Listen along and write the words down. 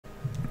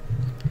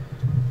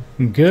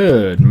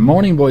Good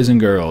morning, boys and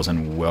girls,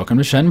 and welcome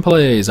to Shen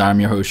Plays.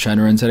 I'm your host, Shen,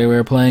 and today we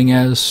are playing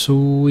as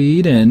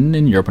Sweden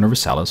in Europa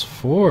Universalis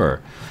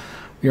 4.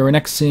 We are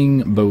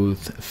annexing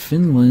both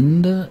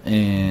Finland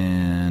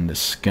and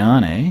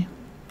Skane.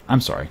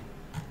 I'm sorry,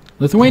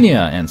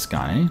 Lithuania and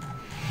Skane.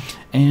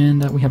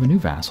 And we have a new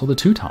vassal, the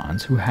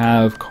Teutons, who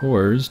have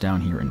cores down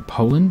here in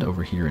Poland,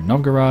 over here in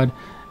Novgorod,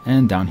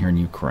 and down here in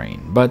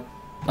Ukraine. But,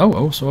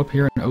 so up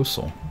here in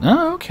Osel.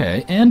 Oh,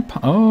 okay, and,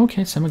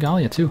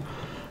 Semigalia too.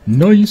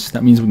 Nice.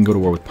 That means we can go to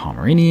war with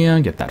Pomerania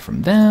and get that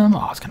from them.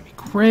 Oh, it's going to be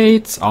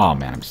great. Oh,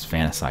 man, I'm just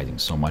fantasizing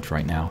so much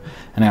right now.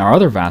 And our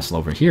other vassal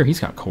over here, he's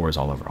got cores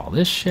all over all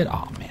this shit.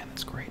 Oh, man,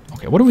 that's great.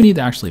 Okay, what do we need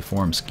to actually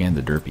form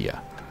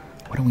Scandinavia?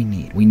 What do we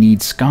need? We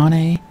need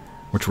Skane,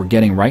 which we're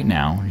getting right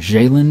now,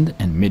 Zeeland,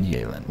 and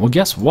Midtjylland. Well,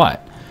 guess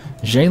what?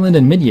 Zeeland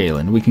and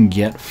Midtjylland we can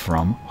get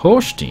from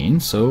Holstein,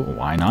 so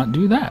why not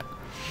do that?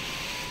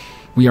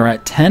 We are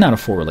at 10 out of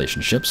 4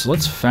 relationships, so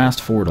let's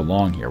fast forward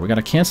along here. We got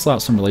to cancel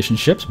out some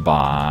relationships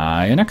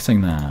by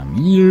annexing them.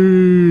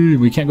 Yay!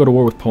 We can't go to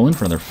war with Poland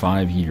for another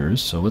 5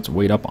 years, so let's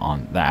wait up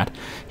on that.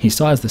 He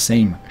still has the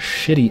same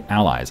shitty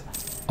allies.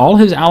 All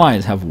his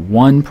allies have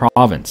 1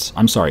 province.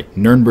 I'm sorry,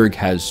 Nuremberg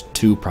has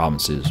 2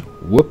 provinces.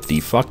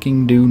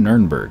 Whoop-de-fucking-do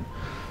Nuremberg.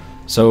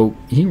 So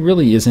he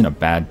really is in a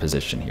bad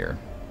position here.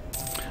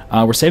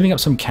 We're saving up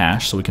some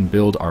cash so we can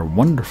build our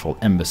wonderful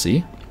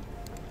embassy.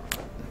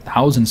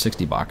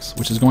 $1,060,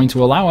 which is going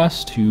to allow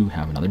us to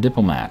have another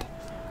diplomat.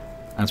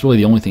 That's really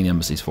the only thing the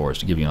embassy's for, is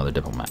to give you another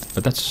diplomat.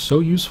 But that's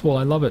so useful,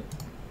 I love it.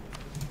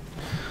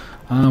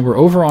 We're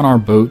over on our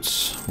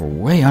boats. We're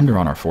way under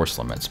on our force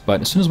limits,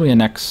 but as soon as we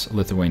annex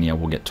Lithuania,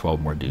 we'll get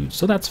 12 more dudes,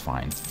 so that's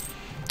fine.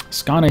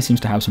 Skane seems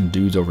to have some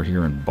dudes over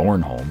here in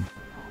Bornholm.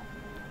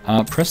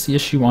 Press the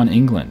issue on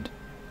England.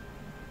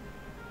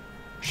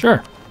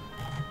 Sure.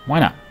 Why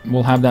not?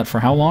 We'll have that for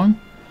how long?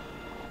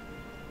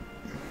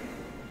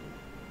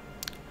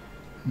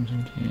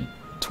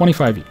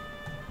 25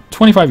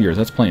 years,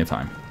 that's plenty of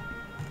time.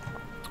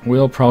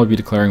 We'll probably be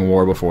declaring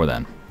war before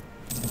then.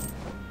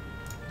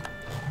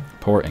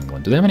 Poor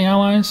England. Do they have any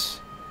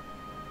allies?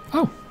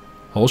 Oh,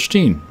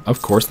 Holstein.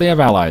 Of course they have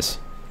allies.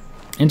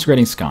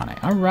 Integrating Skane.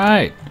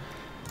 Alright.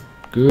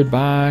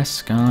 Goodbye,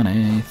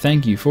 Skane.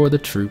 Thank you for the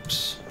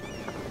troops.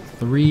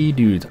 3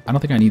 dudes. I don't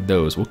think I need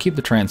those. We'll keep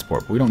the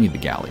transport, but we don't need the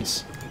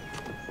galleys.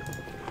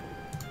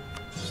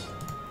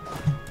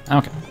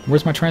 Okay,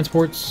 where's my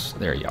transports?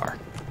 There you are.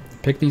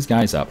 Pick these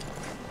guys up.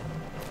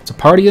 It's a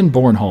party in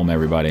Bornholm,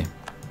 everybody.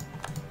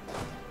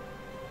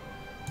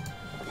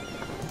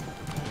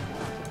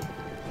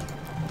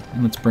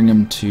 And let's bring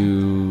them to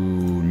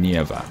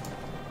Nieva.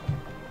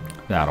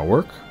 That'll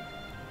work.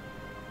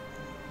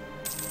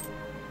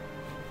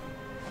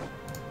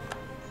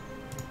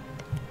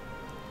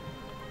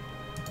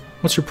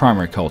 What's your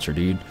primary culture,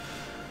 dude?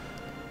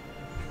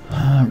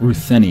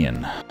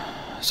 Ruthenian.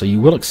 So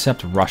you will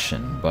accept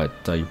Russian, but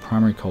your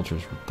primary culture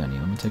is Ruthenian.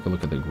 Let me take a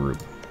look at the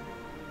group.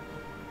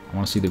 I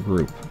want to see the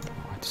group.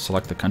 I have to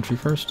select the country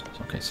first?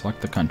 Okay,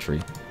 select the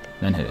country,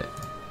 then hit it.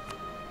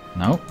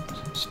 Nope,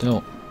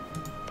 still.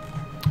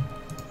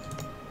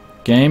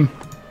 Game.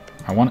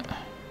 I want it.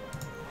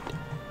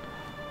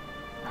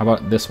 How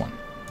about this one?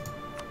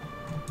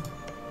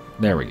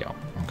 There we go.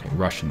 Okay,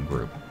 Russian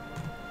group.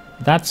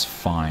 That's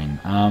fine.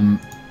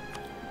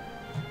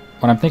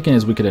 What I'm thinking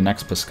is we could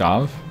annex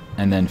Pskov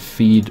and then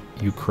feed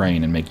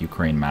Ukraine and make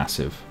Ukraine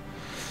massive.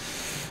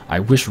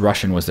 I wish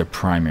Russian was their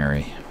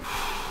primary.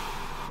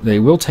 They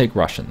will take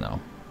Russian, though.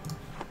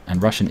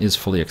 And Russian is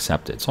fully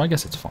accepted, so I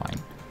guess it's fine.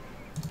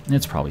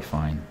 It's probably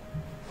fine.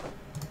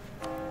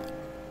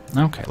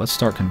 Okay, let's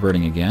start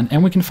converting again.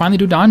 And we can finally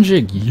do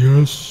Danzig!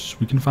 Yes!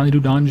 We can finally do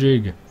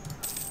Danzig!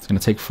 It's going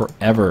to take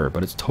forever,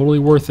 but it's totally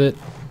worth it.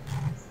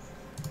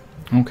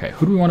 Okay,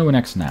 who do we want to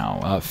annex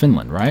now?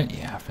 Finland, right?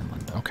 Yeah,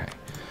 Finland. Okay.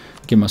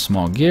 Give them a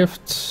small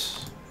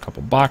gift. A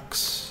couple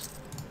bucks.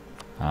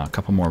 A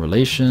couple more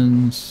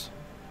relations.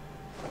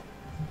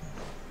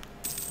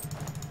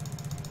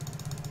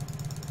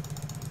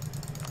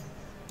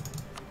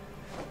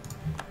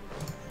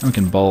 And we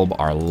can bulb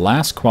our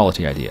last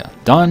quality idea.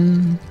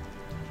 Done.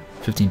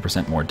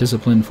 15% more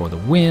discipline for the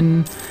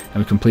win. And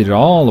we completed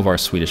all of our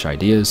Swedish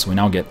ideas, so we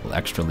now get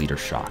extra leader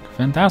shock.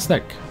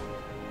 Fantastic.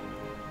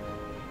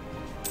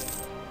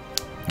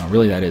 No,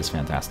 really, that is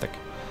fantastic.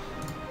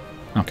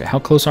 Okay, how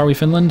close are we,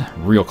 Finland?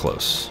 Real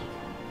close.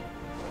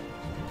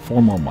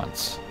 4 more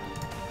months.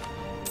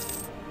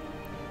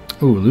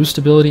 Ooh, lose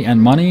stability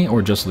and money,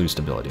 or just lose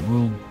stability?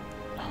 Well,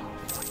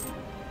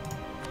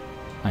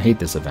 I hate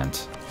this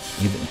event.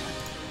 It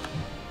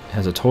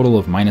has a total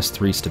of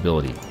 -3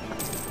 stability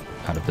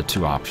out of the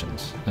 2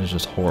 options. That is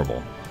just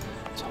horrible.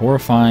 It's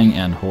horrifying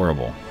and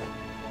horrible.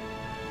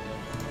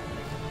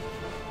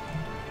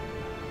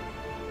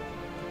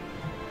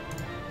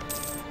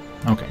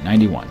 Okay,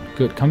 91.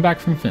 Good. Come back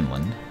from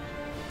Finland.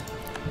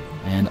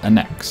 And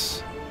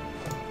annex.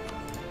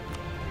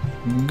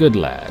 Good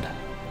lad.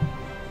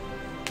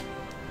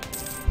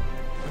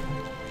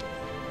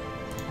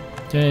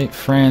 Okay,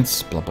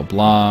 France, blah blah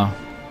blah.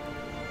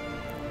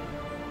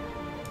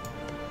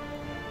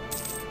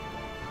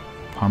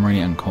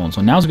 Pomerania and Cologne.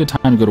 So now's a good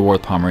time to go to war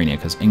with Pomerania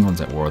because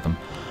England's at war with him.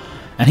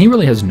 And he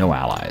really has no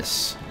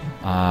allies.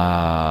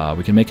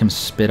 We can make him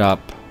spit up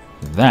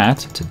that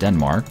to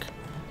Denmark.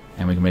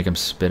 And we can make him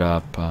spit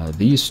up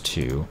these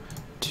two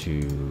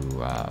to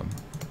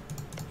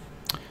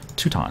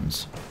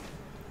Teutons.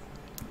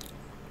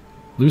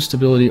 Lose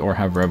stability or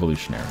have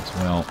revolutionaries.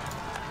 Well,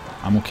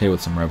 I'm okay with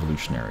some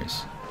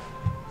revolutionaries.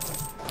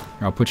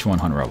 Here, I'll put you on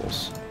Hunt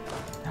Rebels.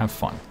 Have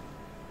fun.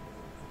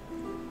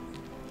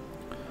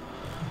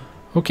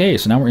 Okay,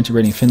 so now we're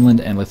integrating Finland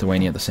and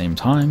Lithuania at the same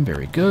time.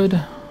 Very good.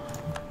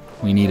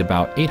 We need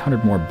about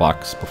 800 more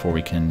bucks before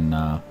we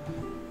can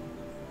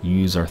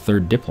use our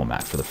third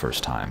diplomat for the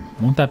first time.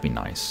 Won't that be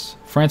nice?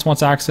 France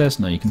wants access?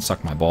 No, you can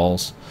suck my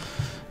balls.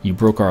 You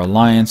broke our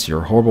alliance,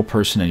 you're a horrible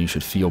person, and you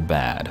should feel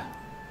bad.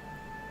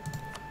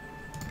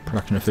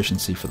 Production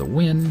efficiency for the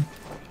win.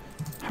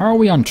 How are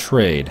we on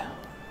trade?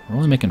 We're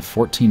only making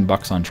 14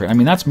 bucks on trade. I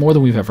mean, that's more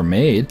than we've ever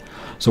made,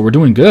 so we're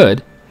doing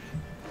good.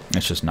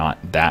 It's just not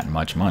that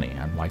much money.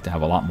 I'd like to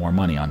have a lot more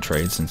money on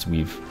trade since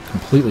we've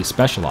completely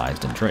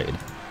specialized in trade.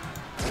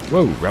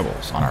 Whoa,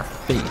 rebels on our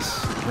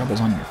face.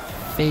 Rebels on your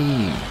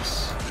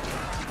face.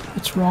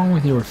 What's wrong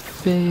with your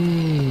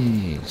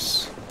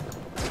face?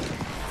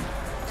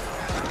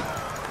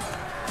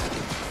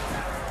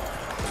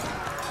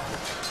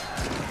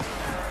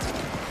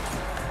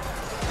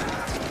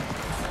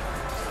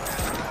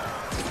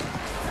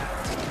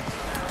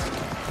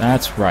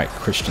 That's right,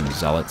 Christian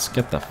zealots.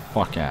 Get the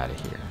fuck out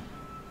of here.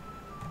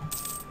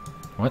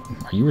 What?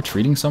 Are you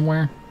retreating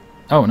somewhere?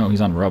 Oh no,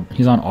 he's on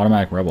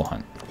automatic rebel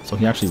hunt. So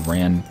he actually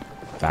ran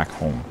back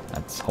home.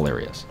 That's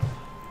hilarious.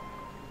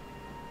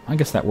 I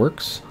guess that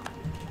works.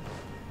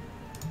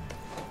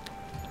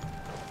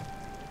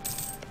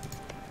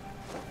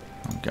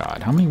 Oh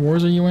god, how many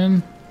wars are you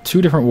in?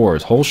 2 different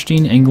wars.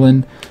 Holstein,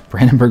 England,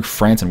 Brandenburg,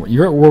 France, and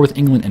you're at war with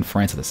England and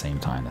France at the same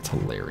time. That's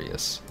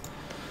hilarious.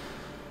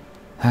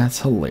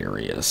 That's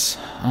hilarious.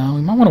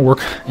 We might want to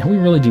work... We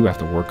really do have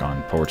to work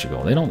on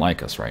Portugal. They don't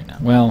like us right now.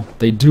 Well,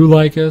 they do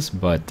like us,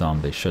 but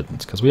they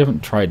shouldn't, because we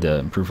haven't tried to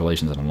improve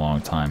relations in a long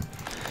time.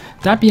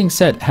 That being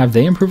said, have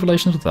they improved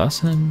relations with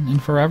us in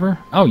forever?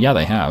 Oh, yeah,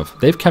 they have.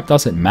 They've kept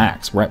us at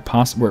max. We're at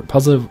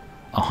positive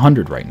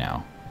 100 right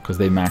now, because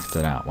they maxed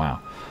it out.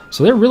 Wow.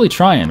 So they're really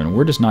trying, and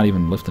we're just not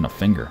even lifting a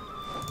finger.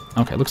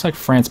 Okay, looks like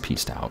France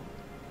pieced out.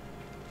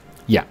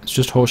 Yeah, it's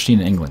just Holstein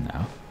and England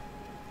now.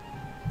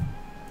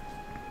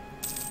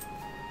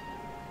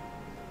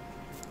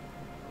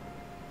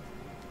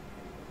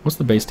 What's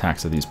the base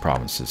tax of these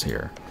provinces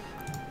here?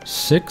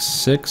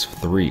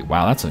 663.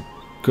 Wow, that's a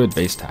good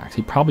base tax.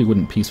 He probably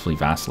wouldn't peacefully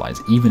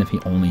vassalize, even if he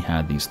only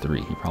had these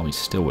 3. He probably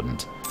still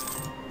wouldn't.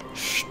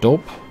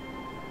 Stolp,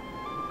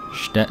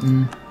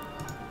 Stettin,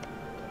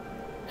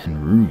 and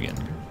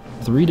Rügen.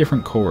 3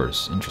 different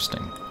corps.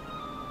 Interesting.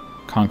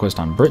 Conquest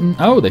on Britain.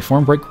 Oh, they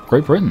formed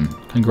Great Britain.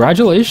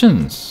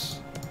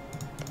 Congratulations!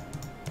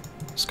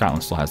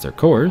 Scotland still has their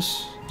corps,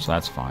 so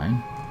that's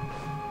fine.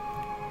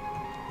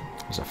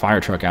 There's a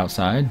fire truck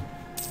outside.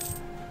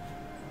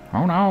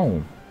 Oh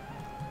no!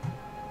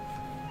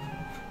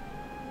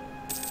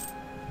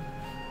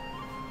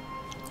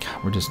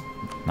 God, we're just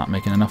not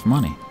making enough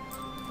money.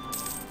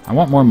 I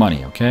want more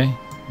money, okay?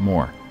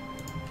 More.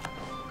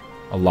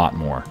 A lot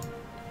more.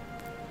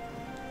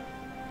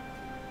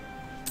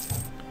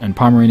 And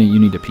Pomerania, you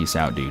need to peace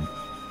out, dude.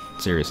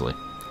 Seriously.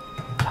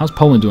 How's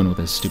Poland doing with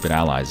his stupid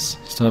allies?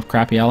 Still have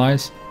crappy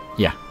allies?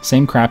 Yeah,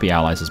 same crappy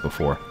allies as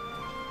before.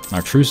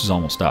 Our truce is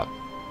almost up.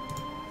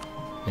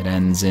 It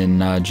ends in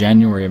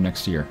January of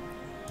next year.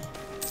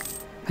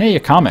 Hey, a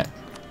comet.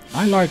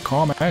 I like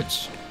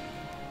comets.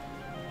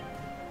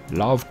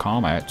 Love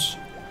comets.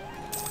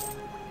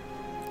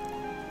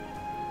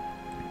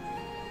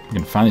 We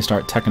can finally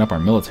start teching up our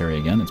military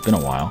again. It's been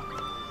a while.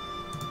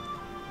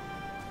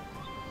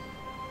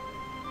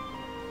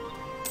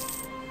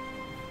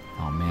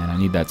 Oh man, I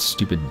need that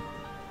stupid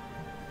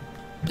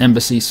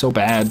embassy so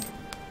bad.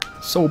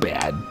 So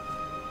bad.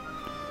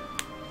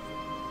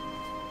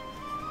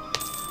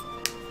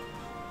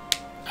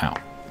 Ow.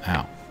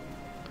 Ow.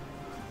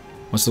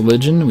 What's the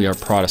religion? We are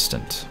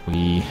Protestant.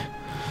 We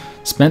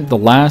spent the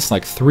last,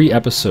 like, 3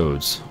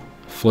 episodes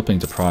flipping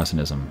to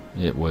Protestantism.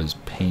 It was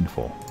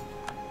painful.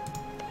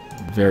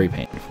 Very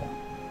painful.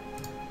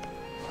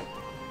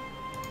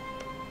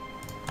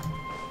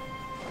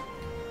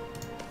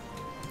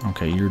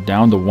 Okay, you're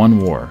down to 1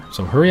 war.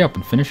 So hurry up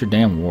and finish your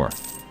damn war.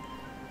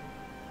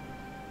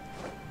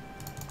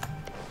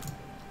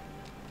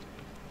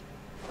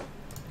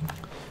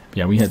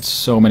 Yeah, we had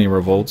so many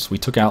revolts. We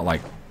took out like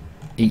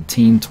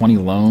 18, 20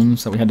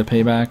 loans that we had to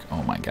pay back.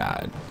 Oh my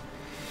god.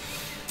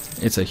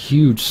 It's a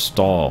huge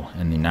stall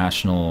in the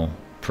national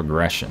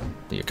progression.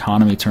 The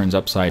economy turns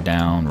upside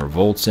down,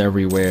 revolts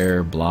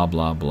everywhere, blah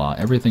blah blah.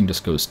 Everything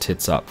just goes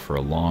tits up for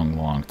a long,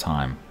 long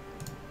time.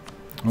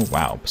 Oh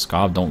wow,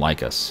 Pskov don't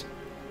like us.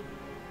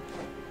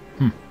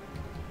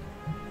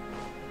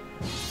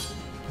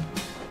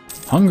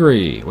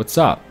 Hungary, what's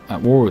up?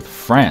 At war with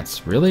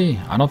France. Really?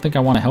 I don't think I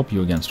want to help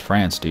you against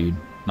France, dude.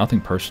 Nothing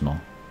personal.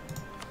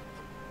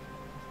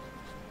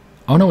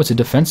 Oh no, it's a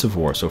defensive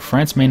war, so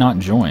France may not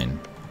join.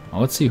 Well,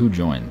 let's see who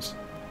joins.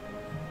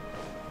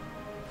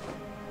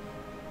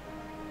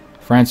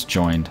 France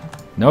joined.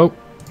 Nope.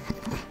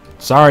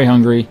 Sorry,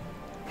 Hungary.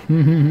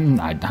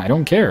 I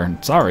don't care.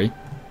 Sorry.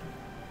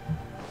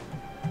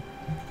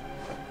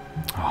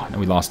 Oh, no,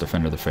 we lost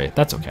Defender of the Faith.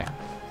 That's okay.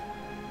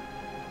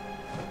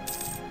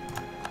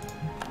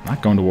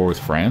 Not going to war with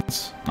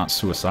France. Not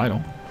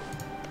suicidal.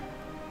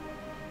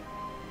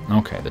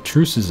 Okay, the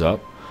truce is up.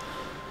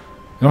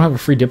 We don't have a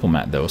free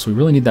diplomat, though, so we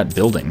really need that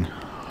building.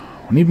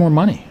 We need more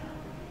money.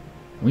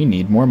 We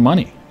need more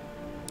money.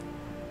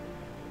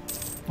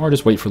 Or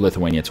just wait for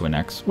Lithuania to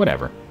annex.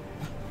 Whatever.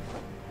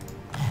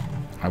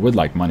 I would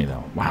like money,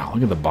 though. Wow,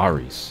 look at the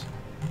Baris.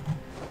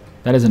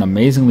 That is an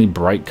amazingly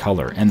bright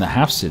color, and the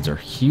Hafsids are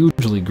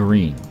hugely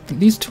green.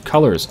 These two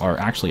colors are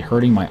actually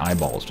hurting my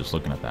eyeballs just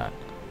looking at that.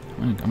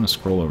 I'm going to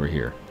scroll over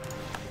here.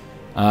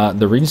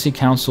 The Regency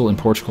Council in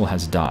Portugal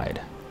has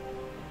died.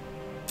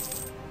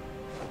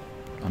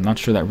 I'm not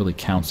sure that really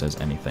counts as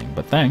anything,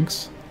 but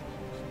thanks.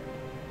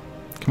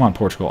 Come on,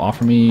 Portugal,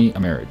 offer me a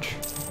marriage.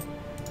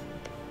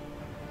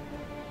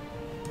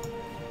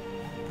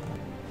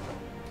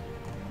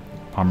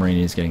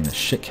 Pomerania is getting the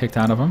shit kicked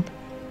out of him.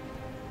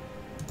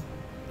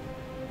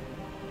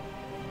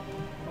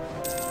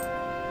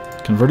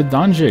 Converted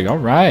Danzig,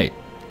 alright.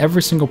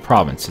 Every single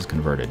province is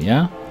converted,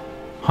 yeah?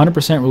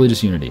 100%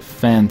 religious unity,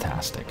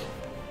 fantastic.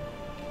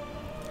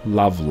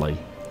 Lovely.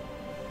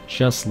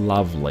 Just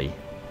lovely.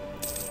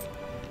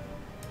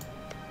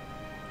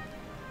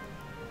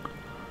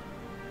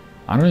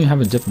 I don't even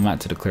have a diplomat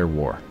to declare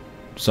war.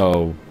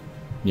 So,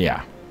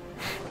 yeah.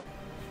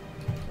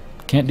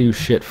 Can't do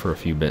shit for a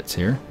few bits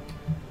here.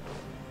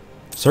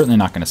 Certainly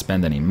not going to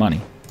spend any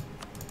money.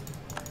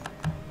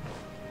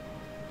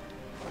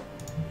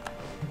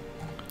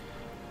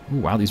 Ooh,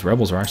 wow, these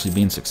rebels are actually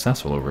being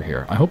successful over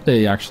here. I hope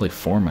they actually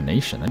form a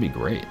nation. That'd be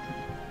great.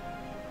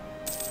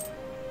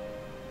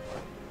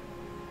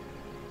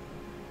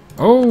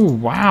 Oh,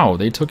 wow.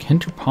 They took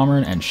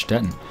Hinterpommern and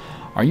Stettin.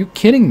 Are you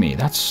kidding me?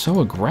 That's so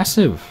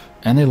aggressive.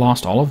 And they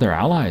lost all of their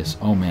allies.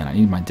 Oh, man, I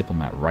need my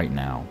diplomat right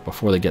now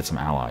before they get some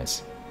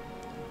allies.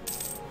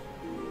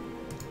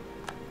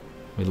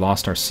 We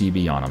lost our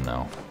CB on them,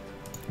 though.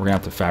 We're going to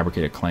have to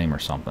fabricate a claim or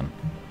something.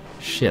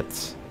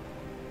 Shit.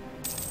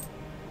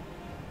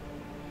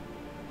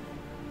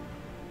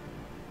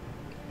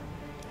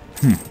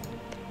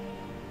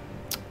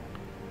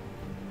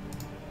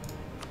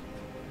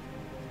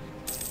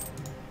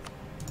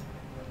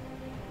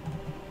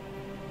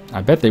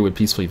 I bet they would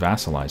peacefully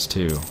vassalize,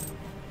 too.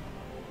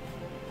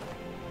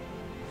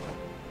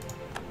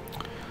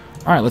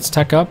 Alright, let's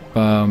tech up.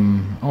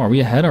 Oh, are we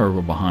ahead or are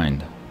we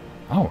behind?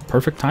 Oh,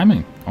 perfect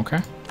timing. Okay.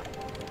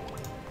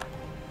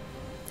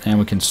 And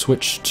we can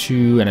switch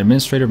to an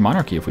administrative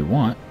monarchy if we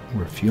want.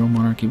 We're a feudal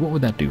monarchy. What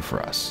would that do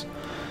for us?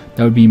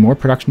 That would be more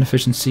production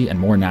efficiency and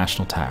more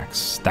national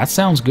tax. That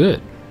sounds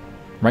good.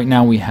 Right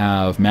now we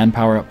have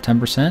manpower up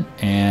 10%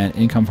 and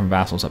income from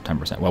vassals up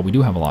 10%. Well, we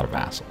do have a lot of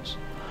vassals.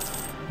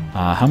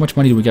 How much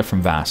money do we get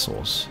from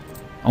vassals?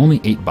 Only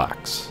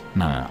 $8.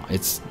 No.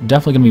 It's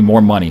definitely going to be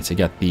more money to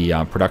get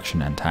the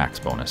production and tax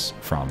bonus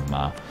from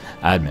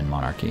admin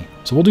monarchy.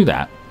 So we'll do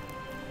that.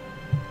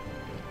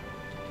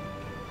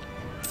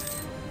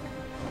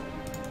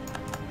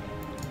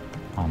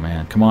 Oh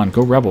man, come on,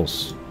 go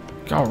rebels.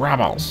 Go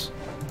rebels.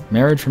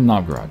 Marriage from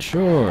Novgorod,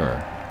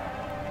 sure.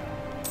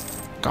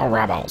 Go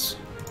rebels.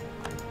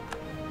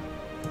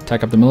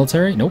 Tech up the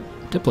military? Nope.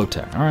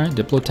 Diplotech. Alright,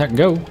 Diplotech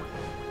go.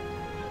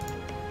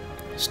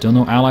 Still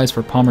no allies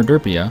for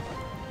Pommerderpia.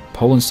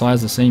 Poland still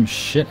has the same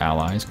shit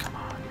allies. Come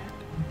on, man.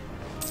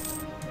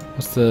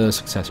 What's the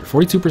success here?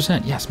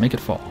 42%. Yes, make it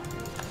fall.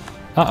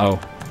 Uh-oh.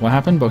 What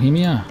happened?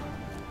 Bohemia?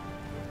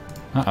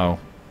 Uh-oh.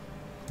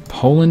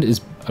 Poland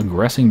is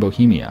aggressing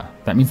Bohemia.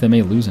 That means they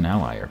may lose an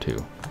ally or two.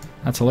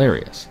 That's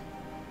hilarious.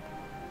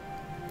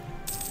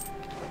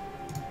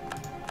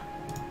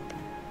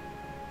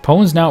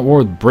 Poland's now at war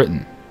with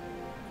Britain.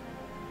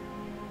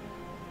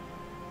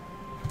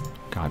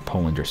 God,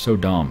 Poland, you're so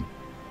dumb.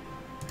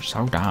 You're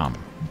so dumb.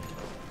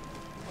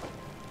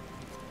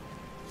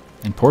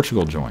 And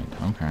Portugal joined.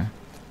 Okay.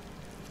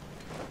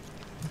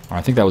 Or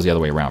I think that was the other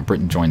way around.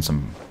 Britain joined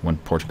when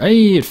Portugal...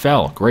 Hey, it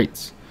fell.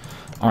 Great.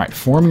 Alright,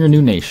 form your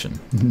new nation.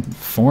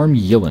 Form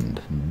Yilland.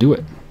 Do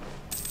it.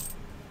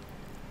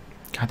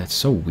 God, that's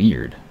so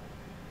weird.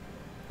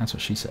 That's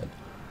what she said.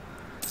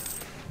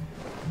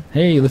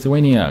 Hey,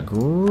 Lithuania.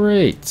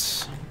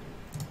 Great.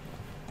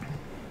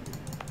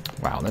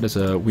 Wow, that is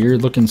a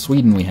weird-looking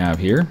Sweden we have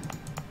here.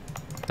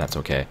 That's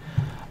okay.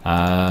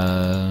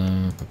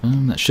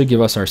 That should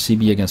give us our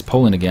CB against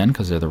Poland again,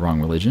 because they're the wrong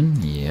religion.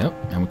 Yep,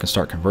 and we can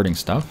start converting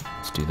stuff.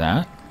 Let's do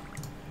that.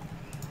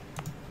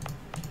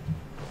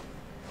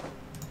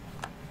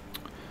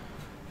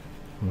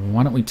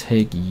 Why don't we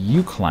take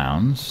you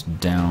clowns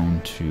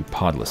down to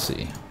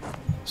Podlacy?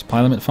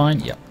 Supply limit fine?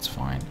 Yep, it's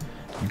fine.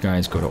 You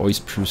guys go to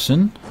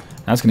Ostpreußen.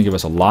 That's going to give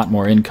us a lot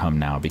more income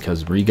now,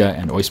 because Riga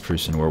and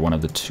Ostpreußen were one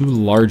of the two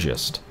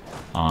largest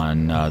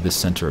on this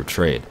center of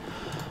trade.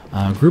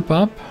 Group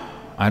up.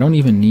 I don't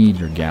even need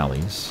your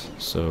galleys,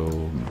 so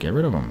get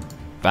rid of them.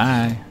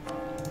 Bye.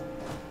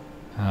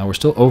 We're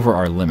still over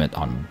our limit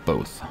on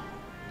both.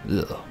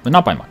 Ugh, but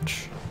not by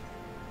much.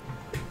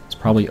 It's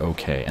probably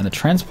okay. And the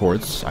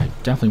transports, I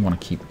definitely want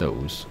to keep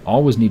those.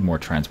 Always need more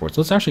transports.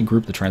 Let's actually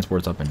group the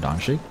transports up in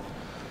Danzig.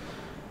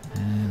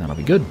 And that'll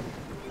be good.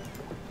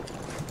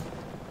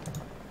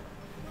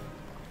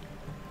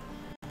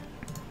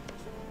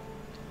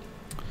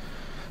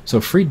 So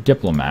free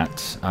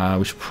diplomat.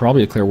 We should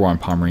probably declare war on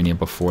Pomerania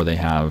before they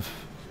have...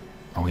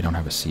 Oh, we don't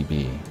have a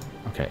CB.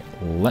 Okay,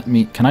 let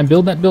me... Can I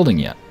build that building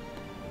yet?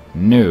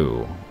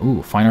 No.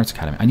 Ooh, Fine Arts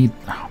Academy. I need...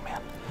 Oh,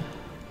 man.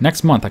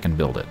 Next month I can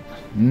build it.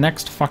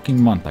 Next fucking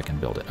month I can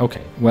build it.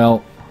 Okay,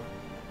 well...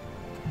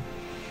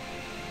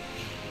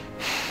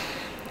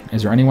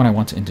 Is there anyone I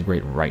want to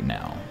integrate right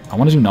now? I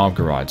want to do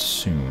Novgorod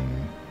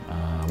soon.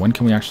 When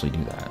can we actually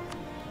do that?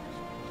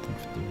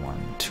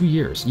 2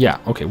 years. Yeah,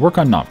 okay, work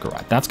on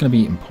Novgorod. That's going to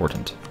be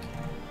important.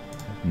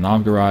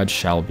 Novgorod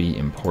shall be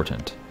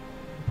important.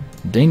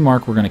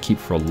 Denmark we're going to keep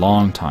for a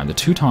long time. The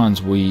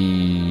Teutons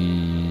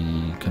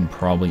we can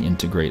probably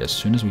integrate as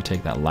soon as we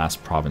take that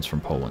last province from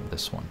Poland,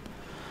 this one.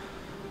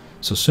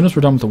 So as soon as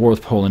we're done with the war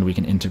with Poland, we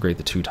can integrate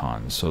the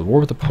Teutons. So the war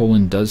with the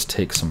Poland does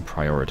take some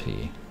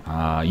priority.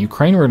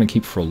 Ukraine we're going to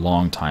keep for a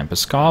long time.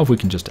 Pskov we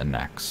can just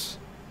annex,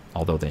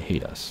 although they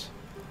hate us.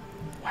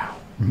 Wow,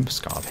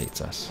 Pskov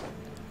hates us.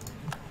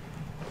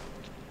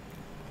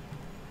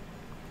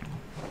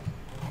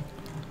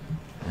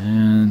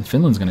 And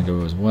Finland's going to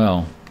go as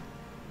well.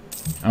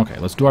 Okay,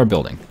 let's do our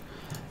building.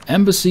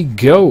 Embassy,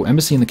 go!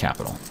 Embassy in the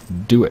capital.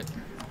 Do it.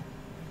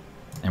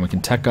 And we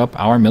can tech up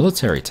our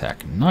military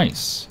tech.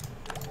 Nice.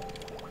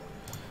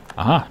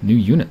 Aha, new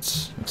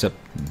units. Except,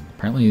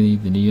 apparently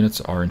the new units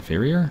are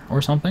inferior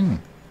or something?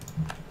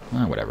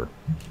 Whatever.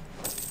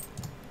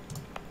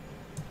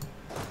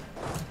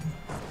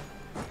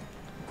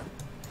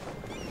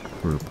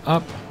 Group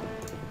up.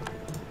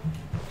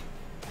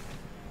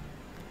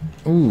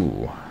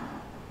 Ooh.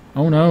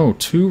 Oh no,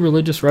 2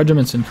 religious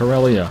regiments in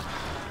Karelia.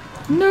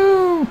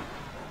 No!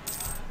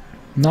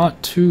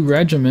 Not 2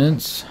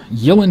 regiments.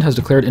 Yiland has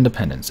declared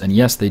independence, and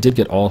yes, they did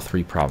get all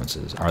 3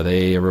 provinces. Are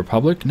they a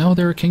republic? No,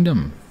 they're a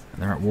kingdom.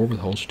 And they're at war with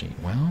Holstein.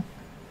 Well...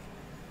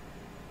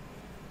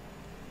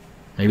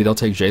 Maybe they'll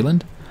take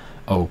Jylland?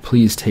 Oh,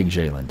 please take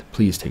Jylland.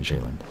 Please take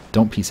Jylland.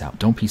 Don't peace out.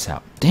 Don't peace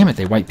out. Damn it,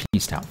 they white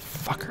peaced out.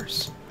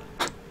 Fuckers.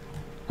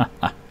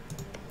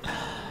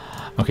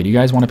 Okay, do you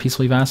guys want to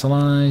peacefully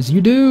vassalize? You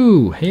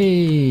do!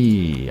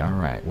 Hey!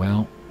 Alright,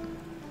 well...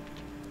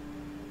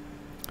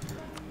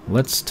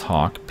 Let's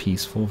talk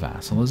peaceful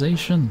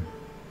vassalization.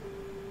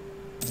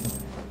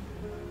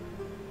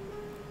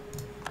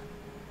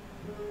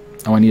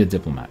 Oh, I need a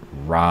diplomat.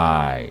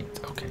 Right.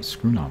 Okay,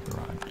 screw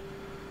Novgorod.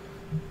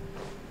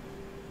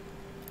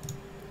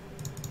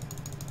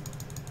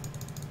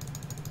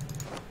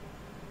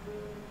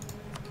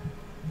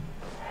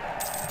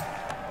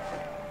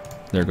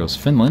 There goes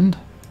Finland.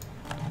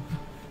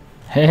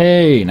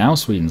 Hey, now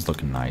Sweden's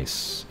looking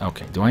nice.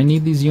 Okay, do I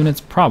need these units?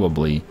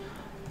 Probably.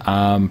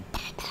 Can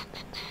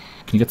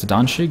you get to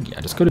Danzig? Yeah,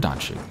 just go to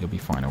Danzig. You'll be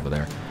fine over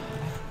there.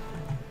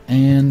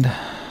 And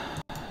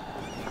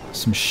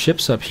some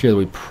ships up here that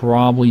we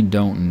probably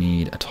don't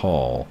need at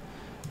all.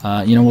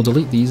 You know, we'll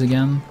delete these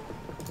again,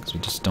 because we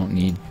just don't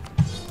need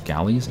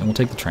galleys. And we'll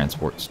take the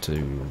transports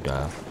to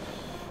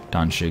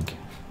Danzig.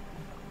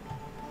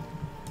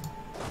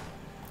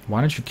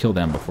 Why don't you kill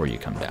them before you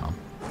come down?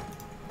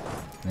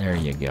 There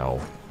you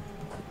go.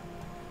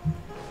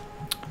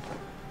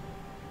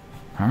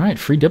 Alright,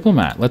 free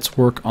diplomat. Let's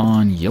work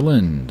on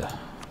Yiland.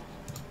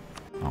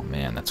 Oh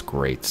man, that's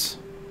great.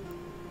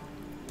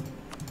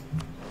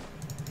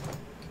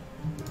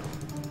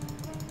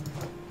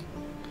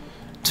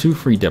 Two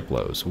free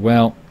diplos.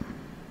 Well,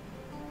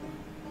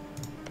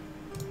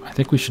 I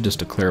think we should just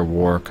declare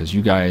war, because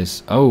you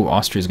guys... Oh,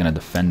 Austria's going to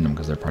defend them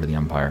because they're part of the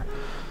Empire.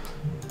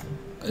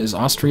 Is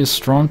Austria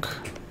strong?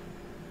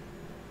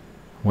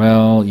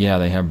 Well, yeah,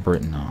 they have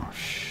Britain. Oh,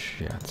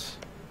 shit.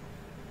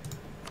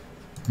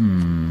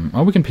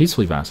 Oh, we can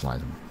peacefully vassalize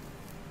them.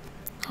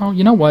 Oh,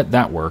 you know what?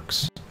 That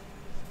works.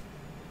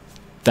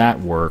 That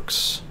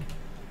works.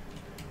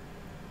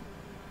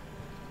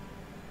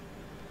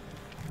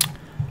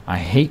 I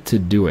hate to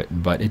do it,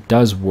 but it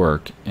does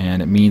work,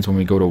 and it means when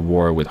we go to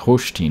war with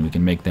Holstein, we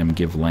can make them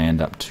give land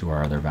up to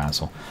our other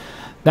vassal.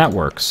 That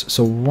works.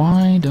 So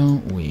why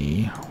don't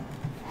we...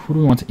 Who do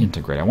we want to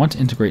integrate? I want to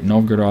integrate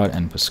Novgorod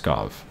and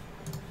Pskov,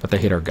 but they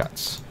hate our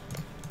guts.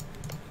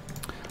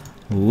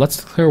 Let's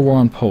declare war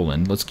on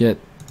Poland. Let's get...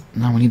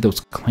 No, we need those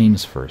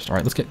claims first.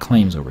 Alright, let's get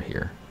claims over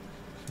here.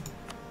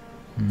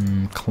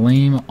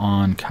 Claim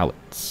on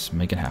Kalitz.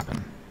 Make it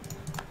happen.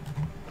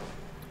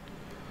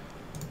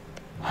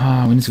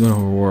 We need to go to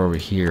a war over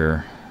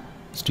here.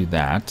 Let's do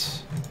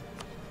that.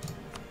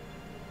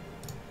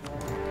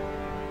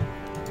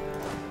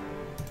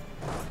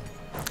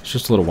 It's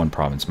just a little one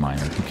province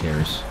minor. Who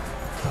cares?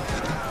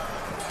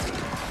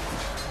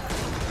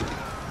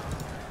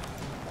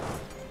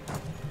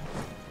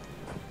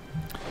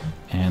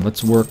 And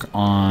let's work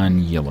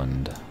on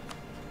Yiland.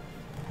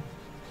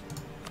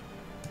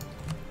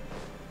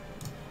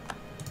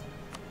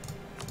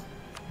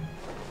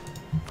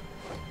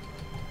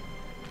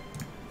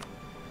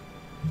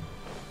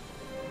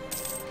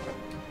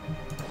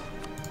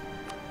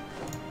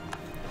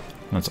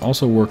 Let's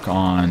also work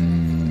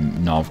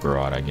on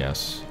Novgorod, I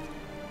guess.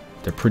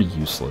 They're pretty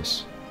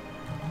useless.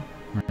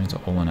 Alright, so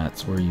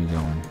Olenets, where are you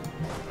going?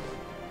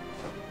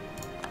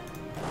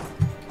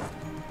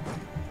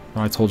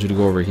 Oh, I told you to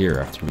go over here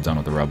after you were done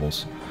with the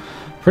rebels.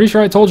 Pretty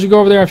sure I told you to go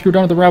over there after you were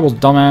done with the rebels,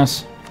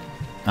 dumbass.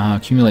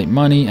 Accumulate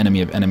money,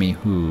 enemy of enemy.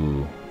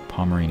 Who?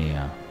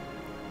 Pomerania.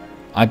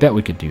 I bet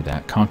we could do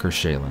that. Conquer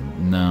Shaylin.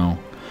 No.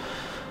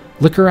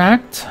 Liquor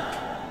Act?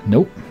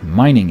 Nope.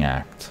 Mining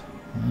Act.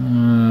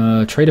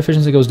 Trade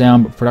efficiency goes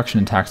down, but production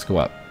and tax go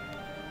up.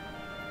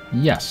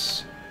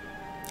 Yes.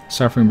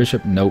 Suffering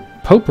Bishop? Nope.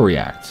 Popery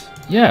Act?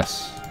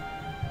 Yes.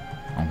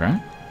 Okay.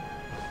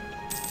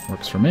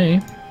 Works for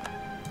me.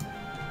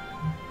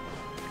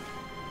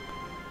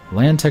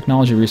 Land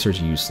technology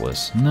research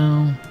useless.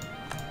 No.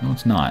 No,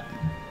 it's not.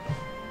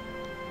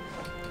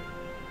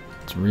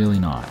 It's really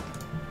not.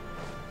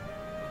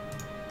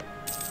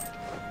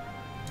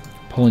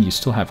 Poland, you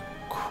still have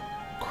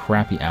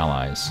crappy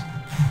allies.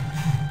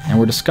 And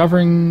we're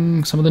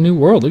discovering some of the new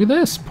world. Look at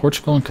this.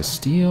 Portugal and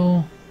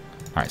Castile.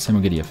 Alright,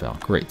 Samogitiya fell.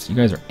 Great. So you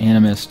guys are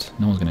animist.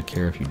 No one's going to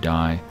care if you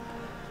die.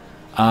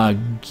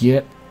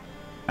 Get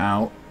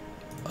out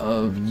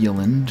of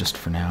Yilin just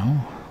for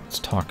now. Let's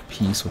talk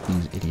peace with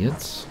these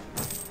idiots.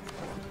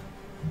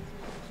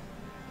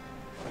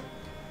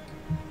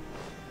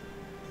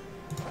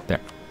 There.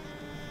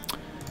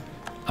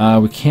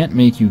 We can't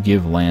make you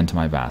give land to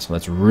my vassal.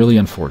 That's really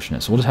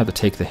unfortunate. So we'll just have to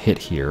take the hit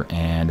here,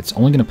 and it's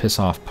only going to piss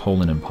off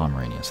Poland and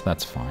Pomerania, so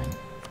that's fine.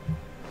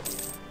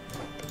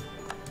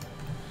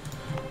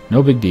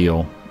 No big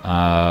deal.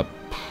 I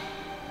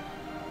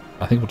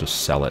think we'll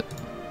just sell it.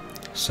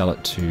 Sell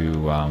it to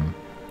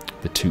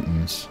the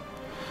Teutons.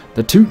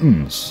 The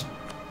Teutons!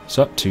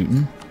 Sup,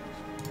 Teuton?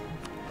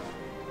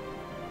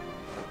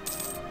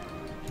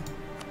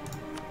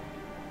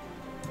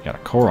 Got a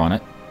core on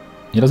it.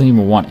 He doesn't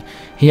even want it.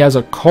 He has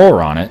a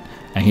core on it,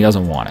 and he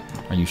doesn't want it.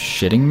 Are you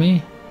shitting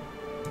me?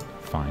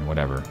 Fine,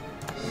 whatever.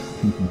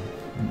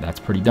 That's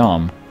pretty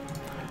dumb.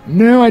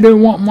 No, I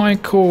don't want my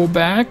core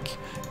back.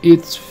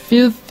 It's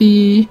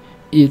filthy.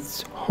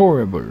 It's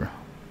horrible. You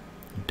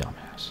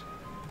dumbass.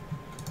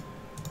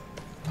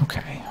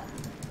 Okay.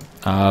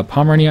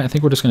 Pomerania, I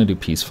think we're just going to do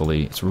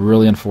peacefully. It's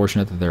really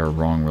unfortunate that they're a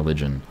wrong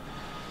religion.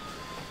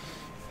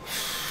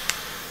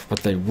 But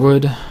they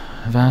would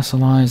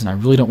vassalize, and I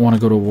really don't want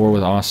to go to war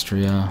with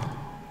Austria.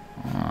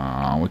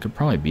 We could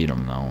probably beat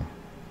them, though.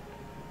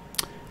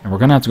 And we're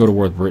going to have to go to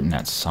war with Britain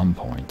at some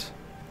point.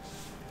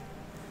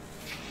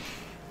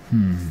 We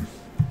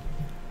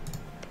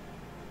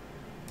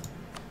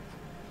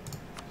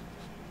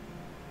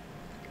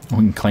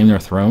can claim their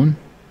throne?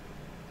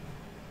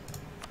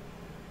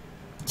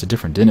 It's a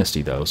different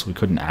dynasty, though, so we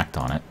couldn't act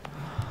on it.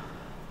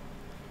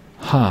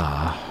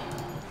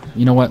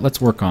 You know what?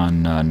 Let's work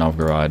on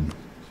Novgorod.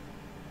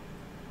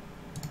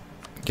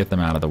 Get them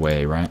out of the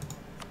way, right?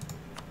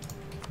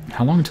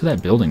 How long until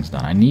that building's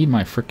done? I need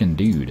my frickin'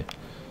 dude.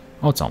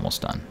 Oh, it's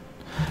almost done.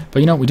 But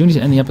you know, we do need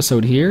to end the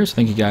episode here, so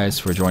thank you guys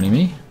for joining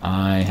me.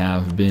 I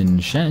have been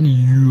Shen,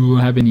 you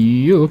have been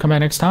you. Come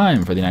back next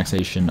time for the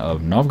annexation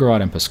of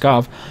Novgorod and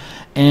Pskov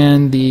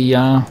and the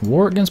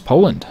war against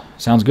Poland.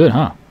 Sounds good,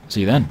 huh?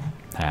 See you then.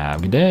 Have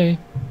a good day.